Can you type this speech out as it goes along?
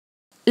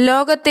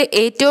ലോകത്തെ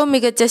ഏറ്റവും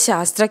മികച്ച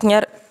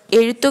ശാസ്ത്രജ്ഞർ,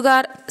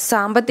 എഴുത്തുകാർ,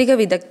 സാമ്പത്തിക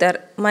വിദഗ്ധർ,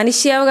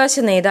 മനുഷ്യാവകാശ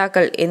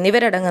നേതാക്കൾ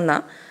എന്നിവരടങ്ങുന്ന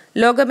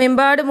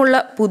ലോകമെമ്പാടുമുള്ള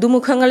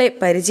പുതുമുഖങ്ങളെ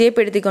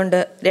പരിചയപ്പെടുത്തിക്കൊണ്ട്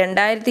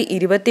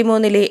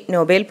 2023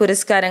 നൊബേൽ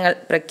പുരസ്കാരങ്ങൾ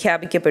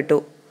പ്രഖ്യാപിക്കപ്പെട്ടു.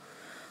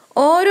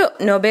 ഓരോ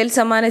നൊബേൽ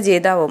സമ്മാന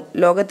ജേതാവും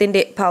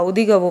ലോകത്തിൻ്റെ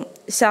ഭൗതികവും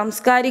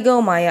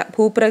സാംസ്കാരികവുമായ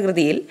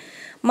ഭൂപ്രകൃതിയിൽ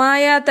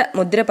മായാത്ത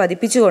മുദ്ര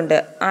പതിപ്പിച്ചുകൊണ്ട്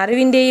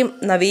അറിവിൻ്റെയും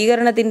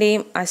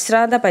നവീകരണത്തിൻ്റെയും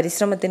അശ്രാന്ത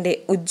പരിശ്രമത്തിൻ്റെ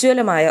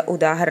ഉജ്ജ്വലമായ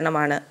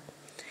ഉദാഹരണമാണ്.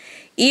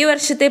 ഈ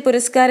വർഷത്തെ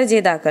പുരസ്കാര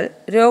ജേതാക്കൾ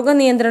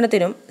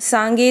രോഗനിയന്ത്രണത്തിനും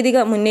സാങ്കേതിക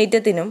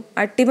മുന്നേറ്റത്തിനും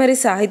അട്ടിമറി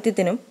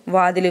സാഹിത്യത്തിനും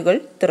വാതിലുകൾ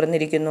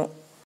തുറന്നിരിക്കുന്നു.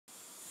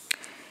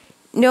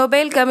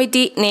 നൊബേൽ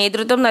കമ്മിറ്റി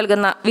നേതൃത്വം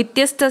നൽകുന്ന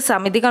വ്യത്യസ്ത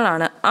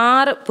സമിതികളാണ്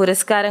 6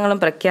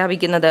 പുരസ്കാരങ്ങളും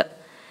പ്രഖ്യാപിക്കുന്നത്.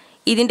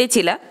 ഇതിൻ്റെ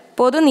ചില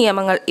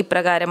പൊതുനിയമങ്ങൾ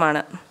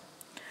ഇപ്രകാരമാണ്.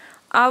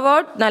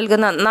 അവാർഡ്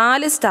നൽകുന്ന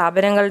 4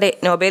 സ്ഥാപനങ്ങളുടെ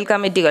നൊബേൽ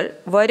കമ്മിറ്റികൾ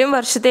വരും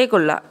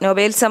വർഷത്തേക്കുള്ള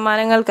നൊബേൽ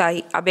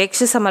സമ്മാനങ്ങൾക്കായി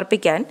അപേക്ഷ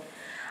സമർപ്പിക്കാൻ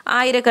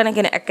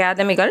ആയിരക്കണക്കിന്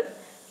അക്കാദമികൾ,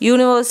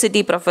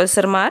 യൂണിവേഴ്സിറ്റി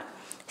പ്രൊഫസർമാർ,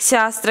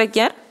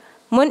 ശാസ്ത്രജ്ഞർ,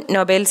 മുൻ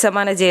നൊബേൽ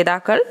സമ്മാന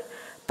ജേതാക്കൾ,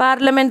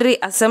 പാർലമെൻ്ററി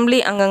അസംബ്ലി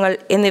അംഗങ്ങൾ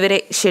എന്നിവരെ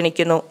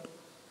ക്ഷണിക്കുന്നു.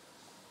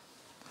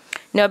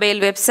 നൊബേൽ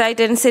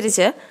വെബ്സൈറ്റ്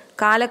അനുസരിച്ച്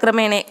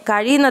കാലക്രമേണ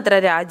കഴിയുന്നത്ര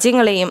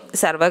രാജ്യങ്ങളെയും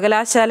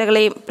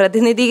സർവകലാശാലകളെയും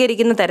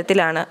പ്രതിനിധീകരിക്കുന്ന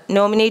തരത്തിലാണ്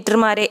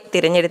നോമിനേറ്റർമാരെ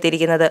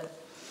തിരഞ്ഞെടുത്തിരിക്കുന്നത്.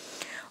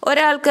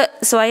 ഒരാൾക്ക്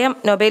സ്വയം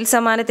നൊബേൽ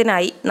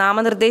സമ്മാനത്തിനായി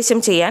നാമനിർദ്ദേശം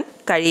ചെയ്യാൻ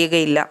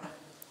കഴിയുകയില്ല.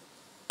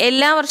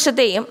 എല്ലാ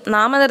വർഷത്തെയും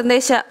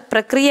നാമനിർദ്ദേശ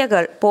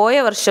പ്രക്രിയകൾ പോയ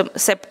വർഷം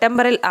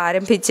സെപ്റ്റംബറിൽ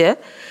ആരംഭിച്ച്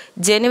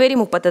ജനുവരി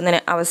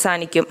 31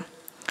 അവസാനിക്കും.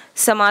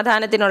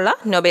 സമാധാനത്തിനുള്ള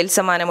നൊബേൽ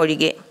സമ്മാനം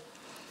ഒഴികെ.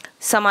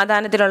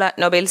 സമാധാനത്തിനുള്ള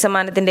നൊബേൽ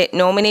സമ്മാനത്തിൻ്റെ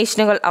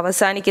നോമിനേഷനുകൾ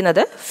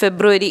അവസാനിക്കുന്നത്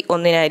ഫെബ്രുവരി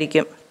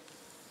 1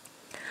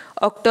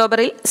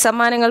 ഒക്ടോബറിൽ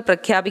സമ്മാനങ്ങൾ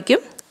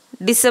പ്രഖ്യാപിക്കും.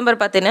 ഡിസംബർ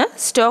 10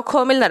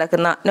 സ്റ്റോക്ക്ഹോമിൽ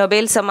നടക്കുന്ന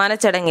നൊബേൽ സമ്മാന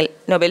ചടങ്ങിൽ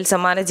നൊബേൽ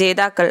സമ്മാന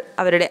ജേതാക്കൾ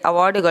അവരുടെ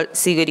അവാർഡുകൾ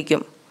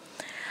സ്വീകരിക്കും.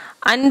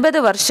 50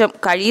 വർഷം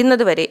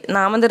കഴിയുന്നതുവരെ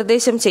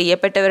നാമനിർദ്ദേശം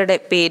ചെയ്യപ്പെട്ടവരുടെ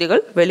പേരുകൾ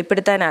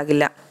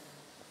വെളിപ്പെടുത്താനാകില്ല.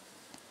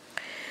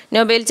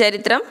 നൊബേൽ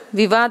ചരിത്രം,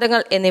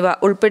 വിവാദങ്ങൾ എന്നിവ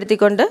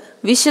ഉൾപ്പെടുത്തിക്കൊണ്ട്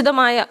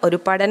വിശദമായ ഒരു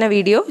പഠന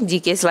വീഡിയോ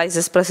GK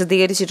സ്ലൈസസ്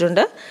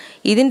പ്രസിദ്ധീകരിച്ചിട്ടുണ്ട്.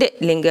 ഇതിൻ്റെ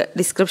ലിങ്ക്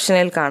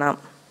ഡിസ്ക്രിപ്ഷനിൽ കാണാം.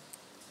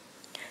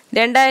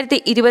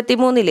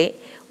 2023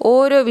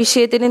 ഓരോ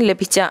വിഷയത്തിനും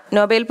ലഭിച്ച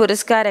നൊബേൽ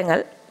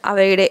പുരസ്കാരങ്ങൾ,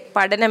 അവയുടെ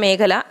പഠന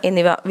മേഖല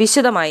എന്നിവ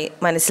വിശദമായി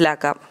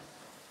മനസ്സിലാക്കാം.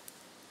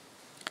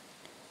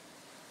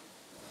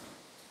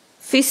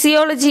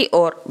 Physiology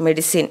or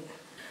medicine.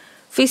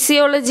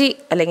 ഫിസിയോളജി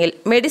അല്ലെങ്കിൽ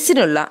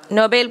മെഡിസിനുള്ള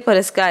നൊബേൽ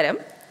പുരസ്കാരം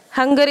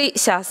Hungary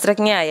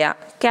ശാസ്ത്രജ്ഞയായ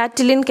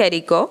Katalin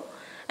കരിക്കോ,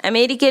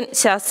 American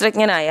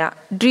ശാസ്ത്രജ്ഞനായ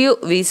Drew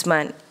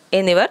Weissman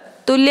എന്നിവർ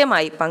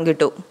തുല്യമായി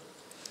പങ്കിട്ടു.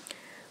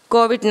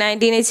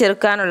 COVID-19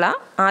 ചെറുക്കാനുള്ള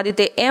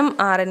ആദ്യത്തെ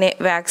mRNA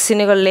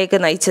വാക്സിനുകളിലേക്ക്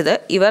നയിച്ചത്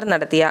ഇവർ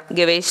നടത്തിയ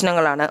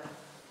ഗവേഷണങ്ങളാണ്.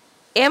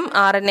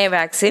 mRNA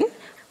വാക്സിൻ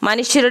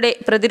മനുഷ്യരുടെ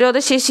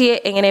പ്രതിരോധശേഷിയെ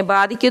എങ്ങനെ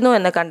ബാധിക്കുന്നു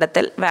എന്ന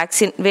കണ്ടെത്തൽ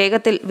വാക്സിൻ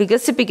വേഗത്തിൽ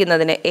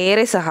വികസിപ്പിക്കുന്നതിന്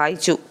ഏറെ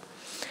സഹായിച്ചു.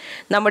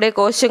 നമ്മുടെ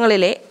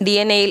കോശങ്ങളിലെ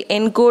DNA-യിൽ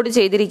എൻകോഡ്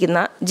ചെയ്തിരിക്കുന്ന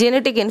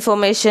ജനറ്റിക്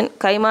ഇൻഫോർമേഷൻ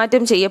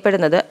കൈമാറ്റം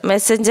ചെയ്യപ്പെടുന്നത്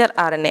മെസ്സഞ്ചർ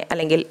RNA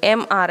അല്ലെങ്കിൽ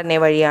mRNA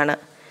വഴിയാണ്.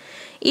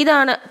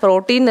 ഇതാണ്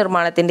പ്രോട്ടീൻ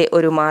നിർമ്മാണത്തിൻ്റെ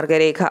ഒരു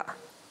മാർഗരേഖ.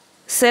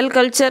 സെൽ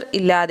കൾച്ചർ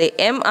ഇല്ലാതെ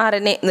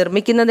mRNA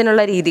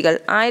നിർമ്മിക്കുന്നതിനുള്ള രീതികൾ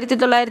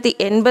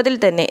 1980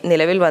 തന്നെ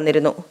നിലവിൽ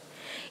വന്നിരുന്നു.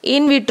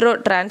 ഇൻ വിട്രോ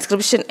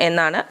ട്രാൻസ്ക്രിപ്ഷൻ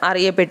എന്നാണ്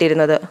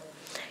അറിയപ്പെട്ടിരുന്നത്.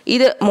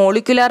 ഇത്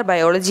മോളിക്കുലാർ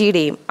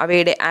ബയോളജിയുടെയും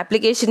അവയുടെ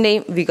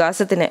ആപ്ലിക്കേഷൻ്റെയും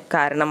വികാസത്തിന്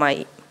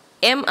കാരണമായി.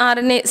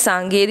 mRNA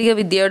സാങ്കേതിക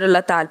വിദ്യയോടുള്ള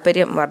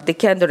താൽപ്പര്യം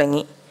വർദ്ധിക്കാൻ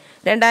തുടങ്ങി.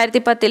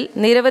 2010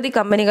 നിരവധി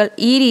കമ്പനികൾ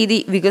ഈ രീതി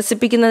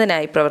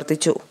വികസിപ്പിക്കുന്നതിനായി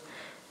പ്രവർത്തിച്ചു.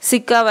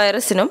 സിക്ക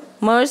വൈറസിനും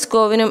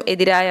MERS-CoVനും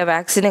എതിരായ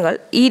വാക്സിനുകൾ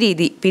ഈ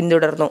രീതി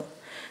പിന്തുടർന്നു.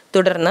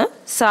 തുടർന്ന്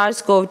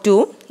SARS-CoV-2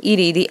 ഈ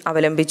രീതി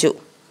അവലംബിച്ചു.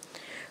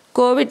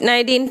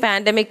 COVID-19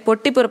 പാൻഡമിക്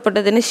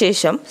പൊട്ടിപ്പുറപ്പെട്ടതിന്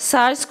ശേഷം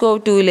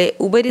SARS-CoV-2ലെ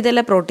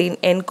ഉപരിതല പ്രോട്ടീൻ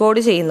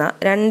എൻകോഡ് ചെയ്യുന്ന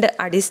 2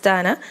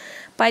 അടിസ്ഥാന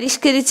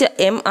പരിഷ്കരിച്ച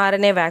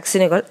mRNA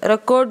വാക്സിനുകൾ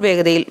റെക്കോർഡ്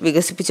വേഗതയിൽ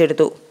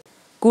വികസിപ്പിച്ചെടുത്തു.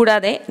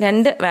 കൂടാതെ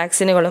 2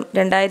 വാക്സിനുകളും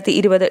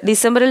 2020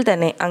 ഡിസംബറിൽ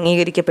തന്നെ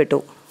അംഗീകരിക്കപ്പെട്ടു.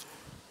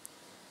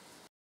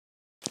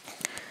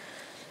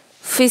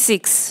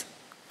 ഫിസിക്സ്.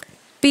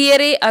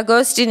 പിയറെ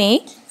അഗോസ്റ്റിനി,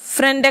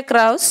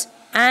 ഫ്രെൻഡക്രൗസ്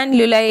ആൻഡ്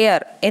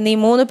ലുലയർ എന്നീ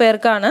 3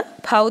 പേർക്കാണ്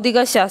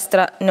ഭൗതികശാസ്ത്ര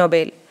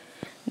Nobel.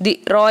 The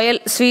royal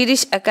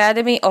Swedish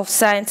academy of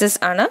sciences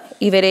ആണ്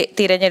ഇവരെ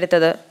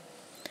തിരഞ്ഞെടുത്തത്.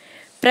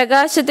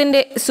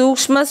 പ്രകാശത്തിൻ്റെ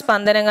സൂക്ഷ്മ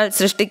സ്പന്ദനങ്ങൾ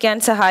സൃഷ്ടിക്കാൻ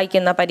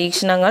സഹായിക്കുന്ന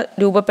പരീക്ഷണങ്ങൾ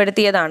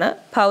രൂപപ്പെടുത്തിയതാണ്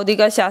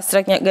ഭൗതിക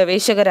ശാസ്ത്രജ്ഞ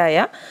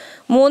ഗവേഷകരായ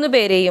 3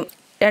 പേരെയും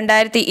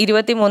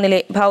 2023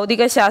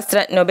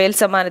 ഭൗതികശാസ്ത്ര നൊബേൽ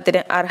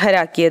സമ്മാനത്തിന്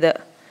അർഹരാക്കിയത്.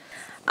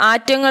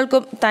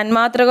 ആറ്റങ്ങൾക്കും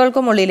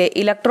തന്മാത്രകൾക്കുമുള്ളിലെ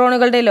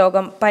ഇലക്ട്രോണുകളുടെ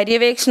ലോകം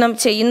പര്യവേക്ഷണം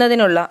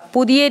ചെയ്യുന്നതിനുള്ള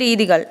പുതിയ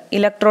രീതികൾ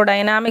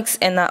ഇലക്ട്രോഡൈനാമിക്സ്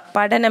എന്ന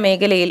പഠന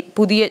മേഖലയിൽ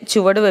പുതിയ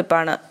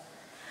ചുവടുവയ്പ്പാണ്.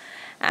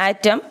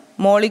 ആറ്റം,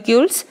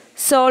 മോളിക്യൂൾസ്,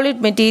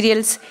 സോളിഡ്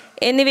മെറ്റീരിയൽസ്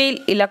എന്നിവയിൽ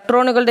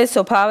ഇലക്ട്രോണുകളുടെ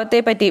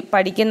സ്വഭാവത്തെപ്പറ്റി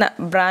പഠിക്കുന്ന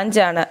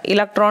ബ്രാഞ്ചാണ്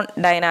ഇലക്ട്രോൺ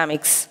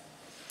ഡൈനാമിക്സ്.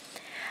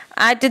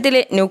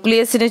 ആറ്റത്തിലെ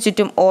ന്യൂക്ലിയസിന്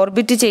ചുറ്റും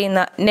ഓർബിറ്റ്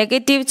ചെയ്യുന്ന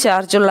നെഗറ്റീവ്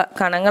ചാർജുള്ള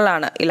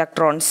കണങ്ങളാണ്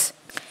ഇലക്ട്രോൺസ്.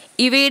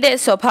 ഇവയുടെ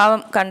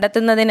സ്വഭാവം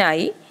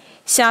കണ്ടെത്തുന്നതിനായി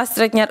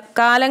ശാസ്ത്രജ്ഞർ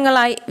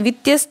കാലങ്ങളായി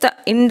വ്യത്യസ്ത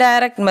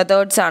ഇൻഡയറക്റ്റ്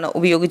മെത്തേഡ്സ് ആണ്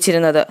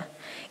ഉപയോഗിച്ചിരുന്നത്.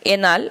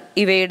 എന്നാൽ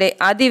ഇവയുടെ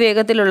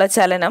അതിവേഗത്തിലുള്ള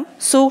ചലനം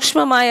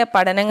സൂക്ഷ്മമായ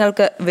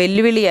പഠനങ്ങൾക്ക്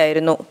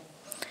വെല്ലുവിളിയായിരുന്നു.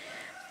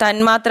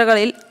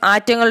 തന്മാത്രകളിൽ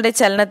ആറ്റങ്ങളുടെ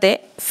ചലനത്തെ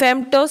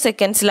ഫെംടോ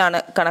സെക്കൻഡ്സിലാണ്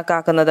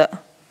കണക്കാക്കുന്നത്.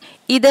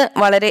 ഇത്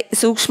വളരെ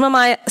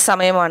സൂക്ഷ്മമായ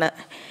സമയമാണ്.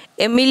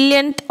 A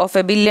മില്യൺത്ത് of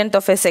A ബില്യൺത്ത്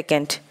of A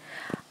second.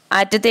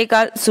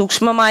 ആറ്റത്തേക്കാൾ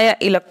സൂക്ഷ്മമായ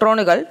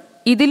ഇലക്ട്രോണുകൾ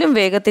ഇതിലും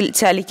വേഗത്തിൽ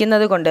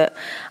ചലിക്കുന്നത് കൊണ്ട്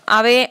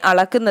അവയെ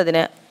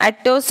അളക്കുന്നതിന്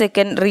Atto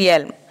second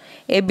റിയൽം,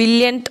 A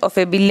ബില്യൺത്ത് of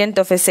A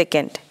ബില്യൺത്ത് of A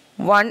second,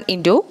 1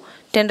 ×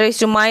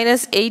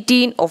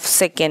 10⁻18 of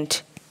second.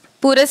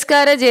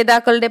 പുരസ്കാര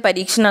ജേതാക്കളുടെ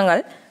പരീക്ഷണങ്ങൾ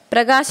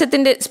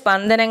പ്രകാശത്തിൻ്റെ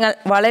സ്പന്ദനങ്ങൾ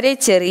വളരെ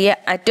ചെറിയ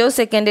അറ്റോ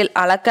സെക്കൻഡിൽ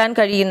അളക്കാൻ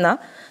കഴിയുന്ന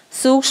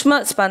സൂക്ഷ്മ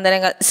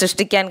സ്പന്ദനങ്ങൾ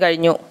സൃഷ്ടിക്കാൻ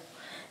കഴിഞ്ഞു.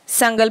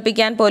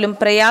 സങ്കല്പിക്കാൻ പോലും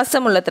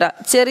പ്രയാസമുള്ളത്ര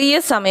ചെറിയ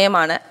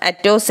സമയമാണ്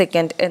അറ്റോ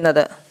സെക്കൻഡ്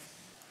എന്നത്.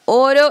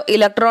 ഓരോ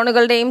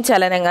ഇലക്ട്രോണുകളുടെയും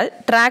ചലനങ്ങൾ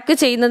ട്രാക്ക്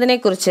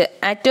ചെയ്യുന്നതിനെക്കുറിച്ച്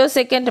അറ്റോ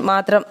സെക്കൻഡ്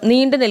മാത്രം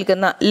നീണ്ടു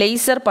നിൽക്കുന്ന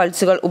ലേസർ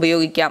പൾസുകൾ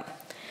ഉപയോഗിക്കാം.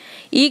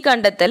 ഈ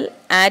കണ്ടെത്തൽ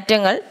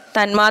ആറ്റങ്ങൾ,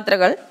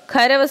 തന്മാത്രകൾ,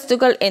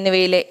 ഖരവസ്തുക്കൾ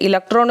എന്നിവയിലെ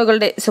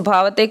ഇലക്ട്രോണുകളുടെ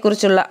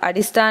സ്വഭാവത്തെക്കുറിച്ചുള്ള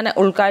അടിസ്ഥാന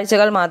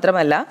ഉൾക്കാഴ്ചകൾ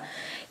മാത്രമല്ല,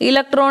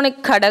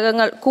 ഇലക്ട്രോണിക്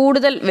ഘടകങ്ങൾ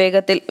കൂടുതൽ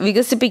വേഗത്തിൽ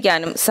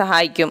വികസിപ്പിക്കാനും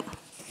സഹായിക്കും.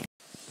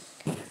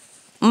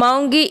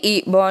 മൗങ്കി E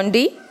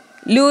Bondi,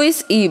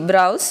 Luis E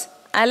browse,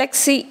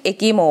 Alexei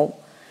എക്കിമോവ്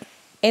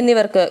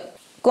എന്നിവർക്ക്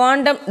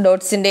ക്വാണ്ടം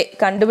ഡോട്ട്സിൻ്റെ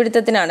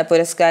കണ്ടുപിടുത്തത്തിനാണ്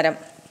പുരസ്കാരം.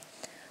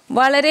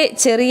 വളരെ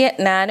ചെറിയ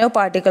നാനോ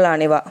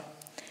പാർട്ടിക്കിളാണിവ.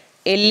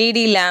 LED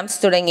ലാംപ്സ്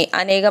തുടങ്ങി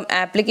അനേകം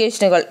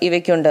ആപ്ലിക്കേഷനുകൾ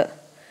ഇവയ്ക്കുണ്ട്.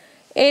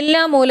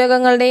 എല്ലാ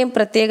മൂലകങ്ങളുടെയും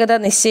പ്രത്യേകത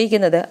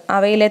നിശ്ചയിക്കുന്നത്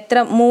അവയിൽ എത്ര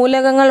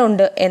മൂലകങ്ങൾ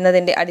ഉണ്ട്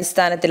എന്നതിൻ്റെ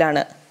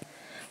അടിസ്ഥാനത്തിലാണ്.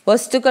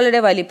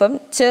 വസ്തുക്കളുടെ വലിപ്പം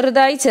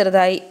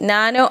ചെറുതായി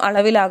നാനോ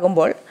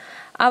അളവിലാകുമ്പോൾ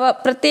അവ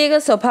പ്രത്യേക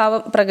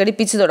സ്വഭാവം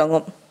പ്രകടിപ്പിച്ചു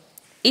തുടങ്ങും.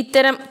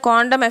 ഇത്തരം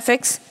ക്വാണ്ടം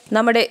എഫക്ട്സ്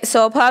നമ്മുടെ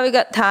സ്വാഭാവിക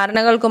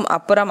ധാരണകൾക്കും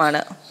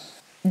അപ്പുറമാണ്.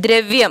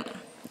 ദ്രവ്യം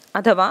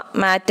അഥവാ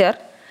മാറ്റർ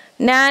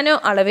നാനോ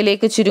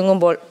അളവിലേക്ക്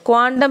ചുരുങ്ങുമ്പോൾ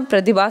ക്വാണ്ടം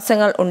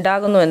പ്രതിഭാസങ്ങൾ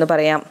ഉണ്ടാകുന്നുവെന്ന്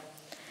പറയാം.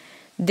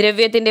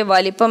 ദ്രവ്യത്തിൻ്റെ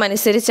വലിപ്പം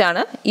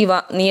അനുസരിച്ചാണ് ഇവ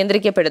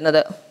നിയന്ത്രിക്കപ്പെടുന്നത്.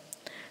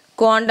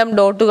 ക്വാണ്ടം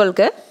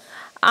ഡോട്ടുകൾക്ക്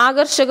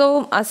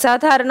ആകർഷകവും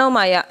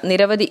അസാധാരണവുമായ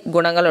നിരവധി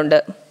ഗുണങ്ങളുണ്ട്.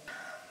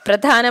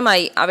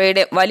 പ്രധാനമായി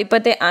അവയുടെ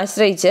വലിപ്പത്തെ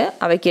ആശ്രയിച്ച്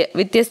അവയ്ക്ക്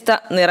വ്യത്യസ്ത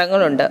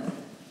നിറങ്ങളുണ്ട്.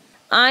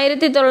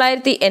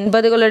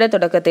 1980കളുടെ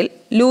തുടക്കത്തിൽ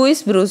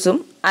ലൂയിസ് ബ്രൂസും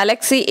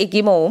അലക്സി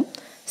എക്കിമോവും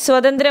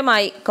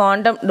സ്വതന്ത്രമായി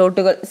ക്വാണ്ടം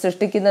ഡോട്ടുകൾ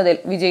സൃഷ്ടിക്കുന്നതിൽ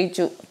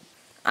വിജയിച്ചു.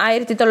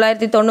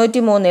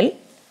 1993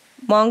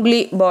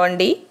 മോംഗ്ലി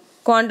ബോണ്ടി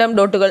ക്വാണ്ടം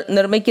ഡോട്ടുകൾ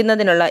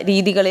നിർമ്മിക്കുന്നതിനുള്ള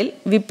രീതികളിൽ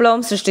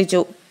വിപ്ലവം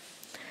സൃഷ്ടിച്ചു.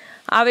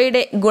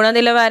 അവയുടെ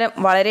ഗുണനിലവാരം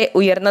വളരെ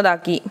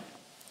ഉയർന്നതാക്കി.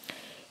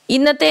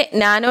 ഇന്നത്തെ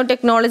നാനോ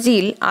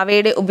ടെക്നോളജിയിൽ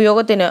അവയുടെ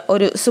ഉപയോഗത്തിന്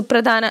ഒരു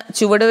സുപ്രധാന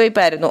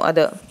ചുവടുവയ്പ്പായിരുന്നു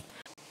അത്.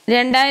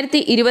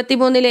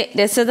 2023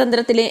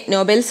 രസതന്ത്രത്തിലെ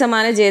നോബൽ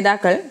സമ്മാന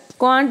ജേതാക്കൾ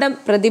ക്വാണ്ടം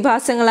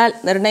പ്രതിഭാസങ്ങളാൽ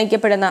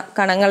നിർണ്ണയിക്കപ്പെടുന്ന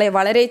കണങ്ങളെ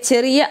വളരെ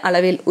ചെറിയ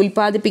അളവിൽ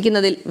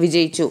ഉൽപ്പാദിപ്പിക്കുന്നതിൽ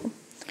വിജയിച്ചു.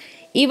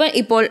 ഇവ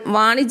ഇപ്പോൾ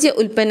വാണിജ്യ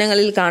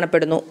ഉൽപ്പന്നങ്ങളിൽ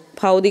കാണപ്പെടുന്നു.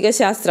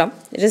 ഭൗതികശാസ്ത്രം,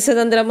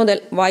 രസതന്ത്രം മുതൽ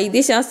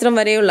വൈദ്യശാസ്ത്രം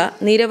വരെയുള്ള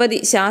നിരവധി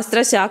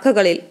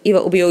ശാസ്ത്രശാഖകളിൽ ഇവ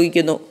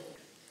ഉപയോഗിക്കുന്നു.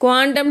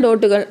 ക്വാണ്ടം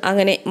ഡോട്ടുകൾ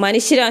അങ്ങനെ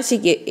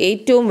മനുഷ്യരാശിക്ക്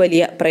ഏറ്റവും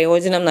വലിയ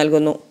പ്രയോജനം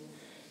നൽകുന്നു.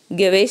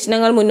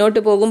 ഗവേഷണങ്ങൾ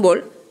മുന്നോട്ട് പോകുമ്പോൾ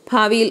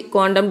ഭാവിയിൽ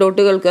quantum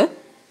ഡോട്ടുകൾക്ക്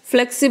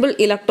flexible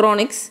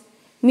electronics,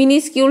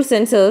 minuscule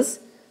sensors,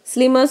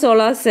 സ്ലിമർ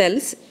solar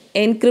cells,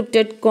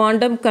 encrypted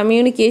quantum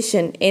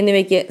communication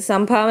എന്നിവയ്ക്ക്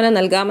സംഭാവന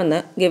നൽകാമെന്ന്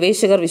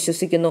ഗവേഷകർ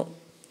വിശ്വസിക്കുന്നു.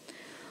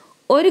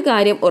 ഒരു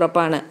കാര്യം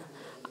ഉറപ്പാണ്,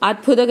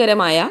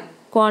 അത്ഭുതകരമായ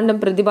ക്വാണ്ടം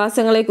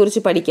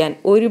പ്രതിഭാസങ്ങളെക്കുറിച്ച് പഠിക്കാൻ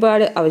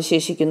ഒരുപാട്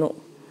അവശേഷിക്കുന്നു.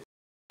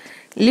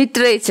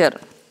 ലിറ്ററേച്ചർ.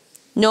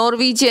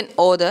 നോർവീജിയൻ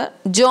ഓതർ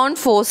ജോൺ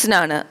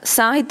ഫോസിനാണ്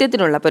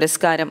സാഹിത്യത്തിനുള്ള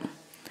പുരസ്കാരം.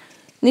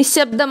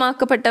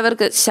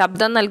 നിശബ്ദമാക്കപ്പെട്ടവർക്ക്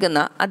ശബ്ദം നൽകുന്ന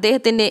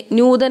അദ്ദേഹത്തിൻ്റെ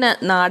നൂതന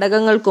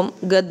നാടകങ്ങൾക്കും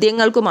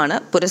ഗദ്യങ്ങൾക്കുമാണ്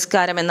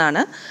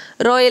പുരസ്കാരമെന്നാണ്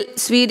royal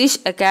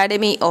Swedish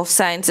academy of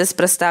sciences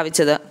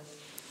പ്രസ്താവിച്ചത്.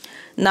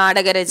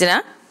 നാടകരചന,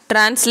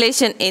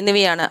 ട്രാൻസ്ലേഷൻ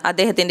എന്നിവയാണ്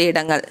അദ്ദേഹത്തിൻ്റെ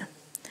ഇടങ്ങൾ.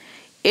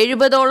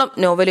 70ഓളം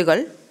നോവലുകൾ,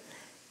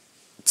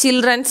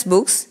 children's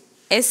books,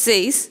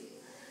 എസ്സേയ്സ്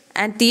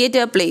and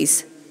theatre place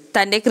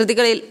തൻ്റെ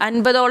കൃതികളിൽ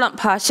 50ഓളം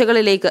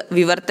ഭാഷകളിലേക്ക്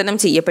വിവർത്തനം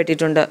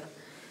ചെയ്യപ്പെട്ടിട്ടുണ്ട്.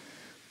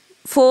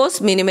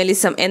 ഫോഴ്സ്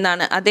മിനിമലിസം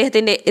എന്നാണ്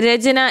അദ്ദേഹത്തിൻ്റെ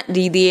രചനാ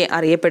രീതിയെ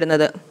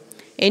അറിയപ്പെടുന്നത്.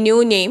 A new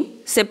name,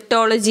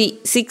 സെപ്റ്റോളജി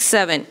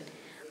 6-7,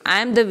 I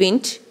am the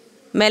wind,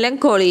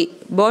 മെലങ്കോളി,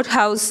 boat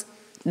house,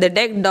 the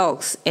dead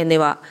dogs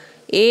എന്നിവ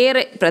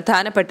ഏറെ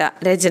പ്രധാനപ്പെട്ട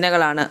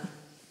രചനകളാണ്.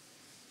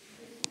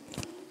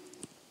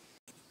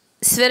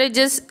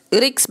 സ്വെറിജസ്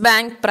റിക്സ്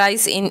bank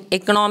price in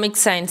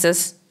economic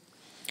sciences.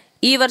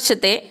 ഈ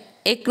വർഷത്തെ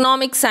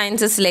എക്കണോമിക്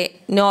സയൻസസിലെ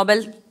നോബൽ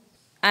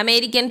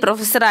അമേരിക്കൻ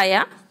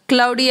പ്രൊഫസറായ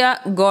ക്ലൗഡിയ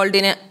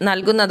ഗോൾഡിന്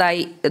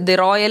നൽകുന്നതായി the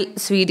royal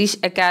Swedish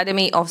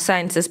academy of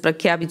sciences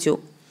പ്രഖ്യാപിച്ചു.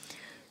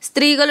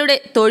 സ്ത്രീകളുടെ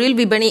തൊഴിൽ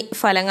വിപണി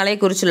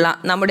ഫലങ്ങളെക്കുറിച്ചുള്ള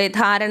നമ്മുടെ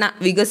ധാരണ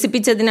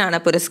വികസിപ്പിച്ചതിനാണ്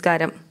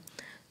പുരസ്കാരം.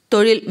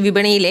 തൊഴിൽ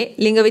വിപണിയിലെ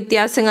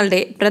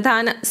ലിംഗവ്യത്യാസങ്ങളുടെ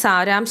പ്രധാന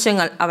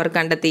സാരാംശങ്ങൾ അവർ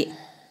കണ്ടെത്തി.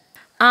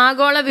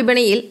 ആഗോള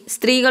വിപണിയിൽ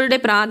സ്ത്രീകളുടെ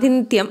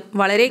പ്രാതിനിധ്യം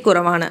വളരെ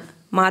കുറവാണ്.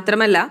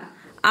 മാത്രമല്ല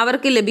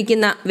അവർക്ക്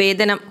ലഭിക്കുന്ന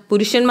വേതനം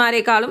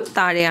പുരുഷന്മാരെക്കാളും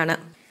താഴെയാണ്.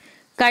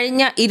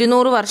 കഴിഞ്ഞ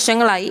 200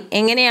 വർഷങ്ങളായി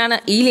എങ്ങനെയാണ്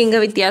ഈ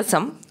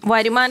ലിംഗവ്യത്യാസം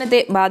വരുമാനത്തെ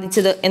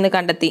ബാധിച്ചത് എന്ന്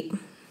കണ്ടെത്തി.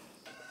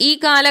 ഈ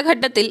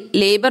കാലഘട്ടത്തിൽ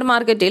ലേബർ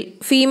മാർക്കറ്റിൽ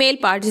ഫീമെയിൽ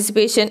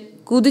പാർട്ടിസിപ്പേഷൻ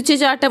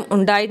കുതിച്ചുചാട്ടം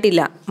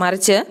ഉണ്ടായിട്ടില്ല.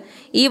 മറിച്ച്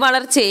ഈ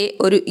വളർച്ചയെ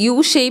ഒരു യു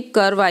ഷേപ്പ്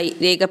കർവായി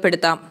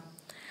രേഖപ്പെടുത്താം.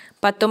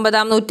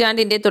 19-ാം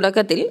നൂറ്റാണ്ടിൻ്റെ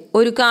തുടക്കത്തിൽ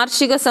ഒരു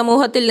കാർഷിക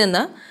സമൂഹത്തിൽ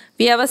നിന്ന്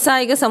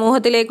വ്യാവസായിക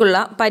സമൂഹത്തിലേക്കുള്ള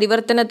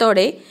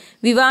പരിവർത്തനത്തോടെ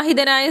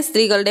വിവാഹിതരായ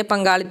സ്ത്രീകളുടെ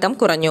പങ്കാളിത്തം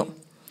കുറഞ്ഞു.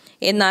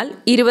 എന്നാൽ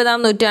 20-ാം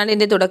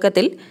നൂറ്റാണ്ടിൻ്റെ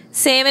തുടക്കത്തിൽ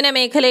സേവന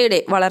മേഖലയുടെ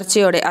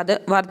വളർച്ചയോടെ അത്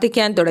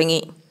വർദ്ധിക്കാൻ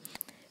തുടങ്ങി.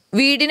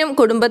 വീടിനും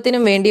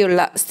കുടുംബത്തിനും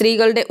വേണ്ടിയുള്ള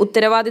സ്ത്രീകളുടെ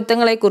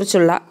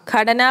ഉത്തരവാദിത്തങ്ങളെക്കുറിച്ചുള്ള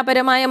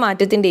ഘടനാപരമായ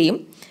മാറ്റത്തിൻ്റെയും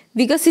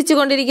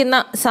വികസിച്ചുകൊണ്ടിരിക്കുന്ന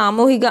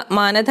സാമൂഹിക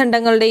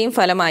മാനദണ്ഡങ്ങളുടെയും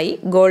ഫലമായി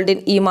ഗോൾഡിൻ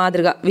ഈ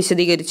മാതൃക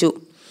വിശദീകരിച്ചു.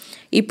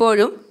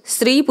 ഇപ്പോഴും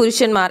സ്ത്രീ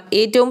പുരുഷന്മാർ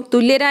ഏറ്റവും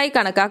തുല്യരായി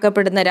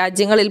കണക്കാക്കപ്പെടുന്ന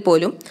രാജ്യങ്ങളിൽ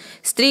പോലും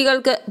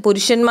സ്ത്രീകൾക്ക്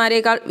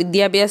പുരുഷന്മാരെക്കാൾ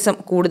വിദ്യാഭ്യാസം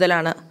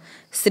കൂടുതലാണ്.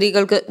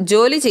 സ്ത്രീകൾക്ക്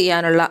ജോലി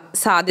ചെയ്യാനുള്ള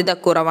സാധ്യത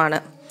കുറവാണ്.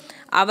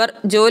 അവർ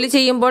ജോലി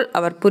ചെയ്യുമ്പോൾ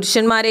അവർ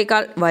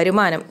പുരുഷന്മാരെക്കാൾ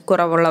വരുമാനം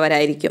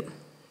കുറവുള്ളവരായിരിക്കും.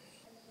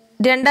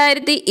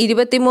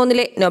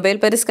 2023 നൊബേൽ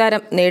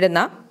പുരസ്കാരം നേടുന്ന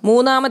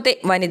 3ാമത്തെ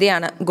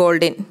വനിതയാണ്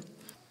ഗോൾഡിൻ.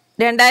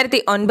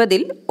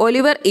 2009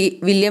 ഒലിവർ ഇ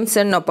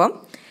വില്യംസണിനൊപ്പം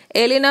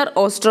എലിനർ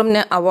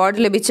ഓസ്ട്രോമിന്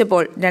അവാർഡ്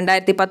ലഭിച്ചപ്പോൾ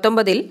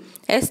 2019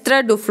 എസ്ത്ര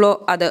ഡുഫ്ലോ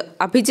അത്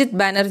അഭിജിത്ത്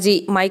ബാനർജി,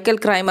 മൈക്കൽ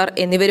ക്രൈമർ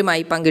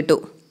എന്നിവരുമായി പങ്കിട്ടു.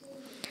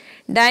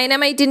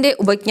 ഡൈനമൈറ്റിൻ്റെ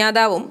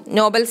ഉപജ്ഞാതാവും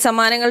നോബൽ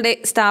സമ്മാനങ്ങളുടെ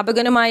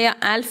സ്ഥാപകനുമായ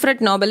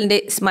ആൽഫ്രഡ് നോബലിൻ്റെ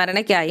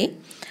സ്മരണയ്ക്കായി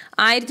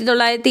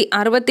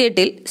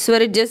 1968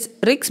 സ്വെറിഡ്ജസ്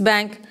റിക്സ്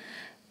ബാങ്ക്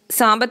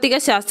സാമ്പത്തിക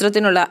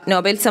ശാസ്ത്രത്തിനുള്ള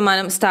നോബൽ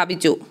സമ്മാനം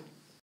സ്ഥാപിച്ചു.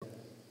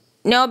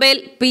 Nobel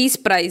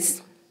peace prize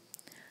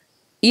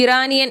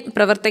Iranian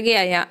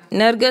പ്രവർത്തകയായ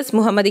Narges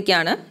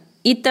മുഹമ്മദിക്കാണ്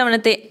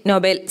ഇത്തവണത്തെ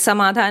നൊബേൽ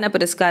സമാധാന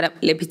പുരസ്കാരം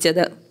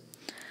ലഭിച്ചത്.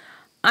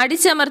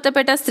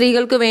 അടിച്ചമർത്തപ്പെട്ട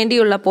സ്ത്രീകൾക്ക്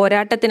വേണ്ടിയുള്ള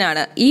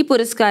പോരാട്ടത്തിനാണ് ഈ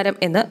പുരസ്കാരം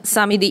എന്ന്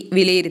സമിതി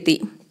വിലയിരുത്തി.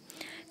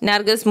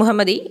 നർഗസ്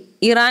മുഹമ്മദി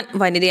ഇറാൻ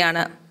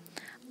വനിതയാണ്.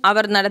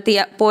 അവർ നടത്തിയ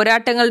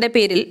പോരാട്ടങ്ങളുടെ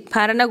പേരിൽ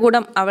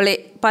ഭരണകൂടം അവളെ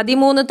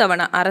 13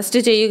 തവണ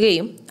അറസ്റ്റ്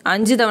ചെയ്യുകയും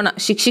 5 തവണ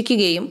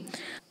ശിക്ഷിക്കുകയും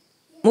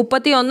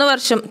 31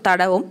 വർഷം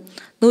തടവും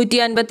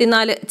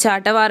 154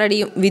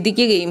 ചാട്ടവാറടിയും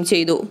വിധിക്കുകയും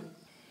ചെയ്തു.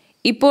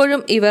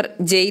 ഇപ്പോഴും ഇവർ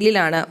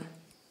ജയിലിലാണ്.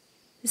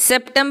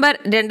 സെപ്റ്റംബർ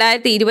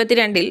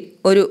 2022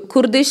 ഒരു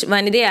കുർദിഷ്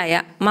വനിതയായ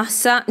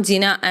മഹ്സ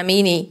ജിന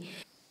അമീനി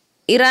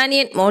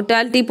ഇറാനിയൻ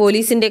മോർട്ടാലിറ്റി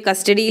പോലീസിൻ്റെ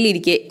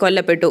കസ്റ്റഡിയിലിരിക്കെ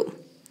കൊല്ലപ്പെട്ടു.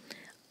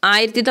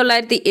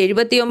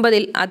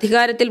 1979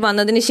 അധികാരത്തിൽ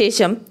വന്നതിന്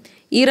ശേഷം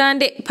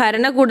ഇറാന്റെ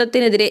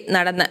ഭരണകൂടത്തിനെതിരെ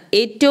നടന്ന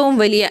ഏറ്റവും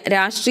വലിയ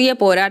രാഷ്ട്രീയ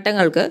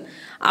പോരാട്ടങ്ങൾക്ക്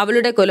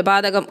അവളുടെ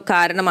കൊലപാതകം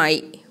കാരണമായി.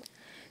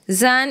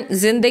 San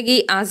ജിന്ദഗി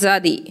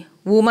Azadi,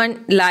 woman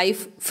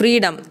life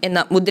freedom എന്ന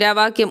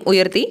മുദ്രാവാക്യം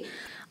ഉയർത്തി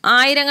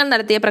ആയിരങ്ങൾ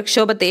നടത്തിയ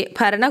പ്രക്ഷോഭത്തെ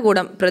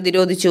ഭരണകൂടം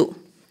പ്രതിരോധിച്ചു.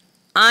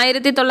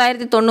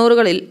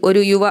 1990കളിൽ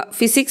ഒരു യുവ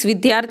ഫിസിക്സ്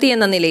വിദ്യാർത്ഥി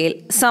എന്ന നിലയിൽ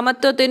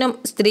സമത്വത്തിനും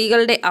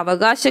സ്ത്രീകളുടെ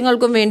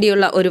അവകാശങ്ങൾക്കും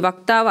വേണ്ടിയുള്ള ഒരു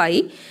വക്താവായി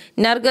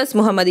നർഗസ്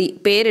മുഹമ്മദി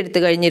പേരെടുത്തു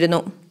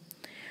കഴിഞ്ഞിരുന്നു.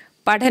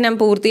 പഠനം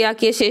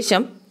പൂർത്തിയാക്കിയ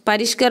ശേഷം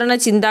പരിഷ്കരണ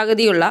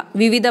ചിന്താഗതിയുള്ള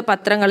വിവിധ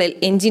പത്രങ്ങളിൽ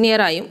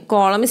എഞ്ചിനീയറായും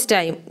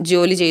കോളമിസ്റ്റായും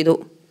ജോലി ചെയ്തു.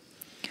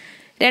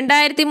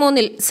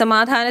 2003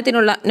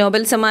 സമാധാനത്തിനുള്ള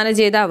നോബൽ സമ്മാന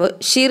ജേതാവ്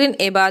ഷിറിൻ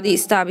എബാദി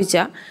സ്ഥാപിച്ച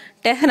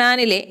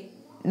ടെഹ്റാനിലെ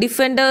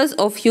ഡിഫൻഡേഴ്സ്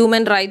ഓഫ്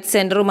ഹ്യൂമൻ റൈറ്റ്സ്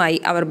സെൻ്ററുമായി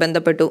അവർ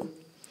ബന്ധപ്പെട്ടു.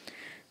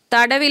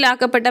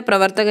 തടവിലാക്കപ്പെട്ട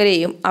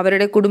പ്രവർത്തകരെയും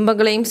അവരുടെ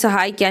കുടുംബങ്ങളെയും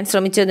സഹായിക്കാൻ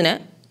ശ്രമിച്ചതിന്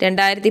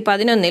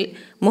 2011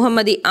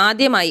 മുഹമ്മദി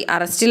ആദ്യമായി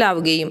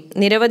അറസ്റ്റിലാവുകയും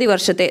നിരവധി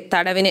വർഷത്തെ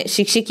തടവിന്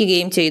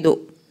ശിക്ഷിക്കുകയും ചെയ്തു.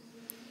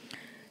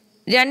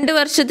 2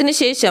 വർഷത്തിന്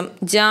ശേഷം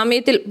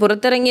ജാമ്യത്തിൽ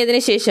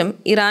പുറത്തിറങ്ങിയതിന് ശേഷം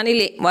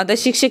ഇറാനിലെ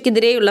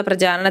വധശിക്ഷയ്ക്കെതിരെയുള്ള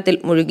പ്രചാരണത്തിൽ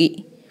മുഴുകി.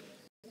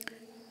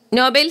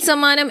 നോബൽ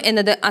സമ്മാനം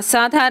എന്നത്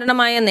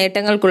അസാധാരണമായ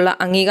നേട്ടങ്ങൾക്കുള്ള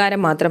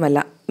അംഗീകാരം മാത്രമല്ല,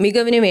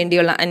 മികവിനു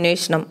വേണ്ടിയുള്ള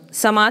അന്വേഷണം,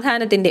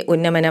 സമാധാനത്തിൻ്റെ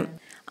ഉന്നമനം,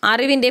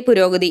 അറിവിൻ്റെ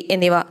പുരോഗതി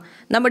എന്നിവ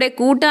നമ്മുടെ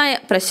കൂട്ടായ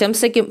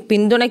പ്രശംസയ്ക്കും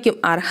പിന്തുണയ്ക്കും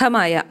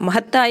അർഹമായ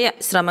മഹത്തായ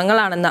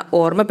ശ്രമങ്ങളാണെന്ന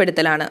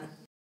ഓർമ്മപ്പെടുത്തലാണ്.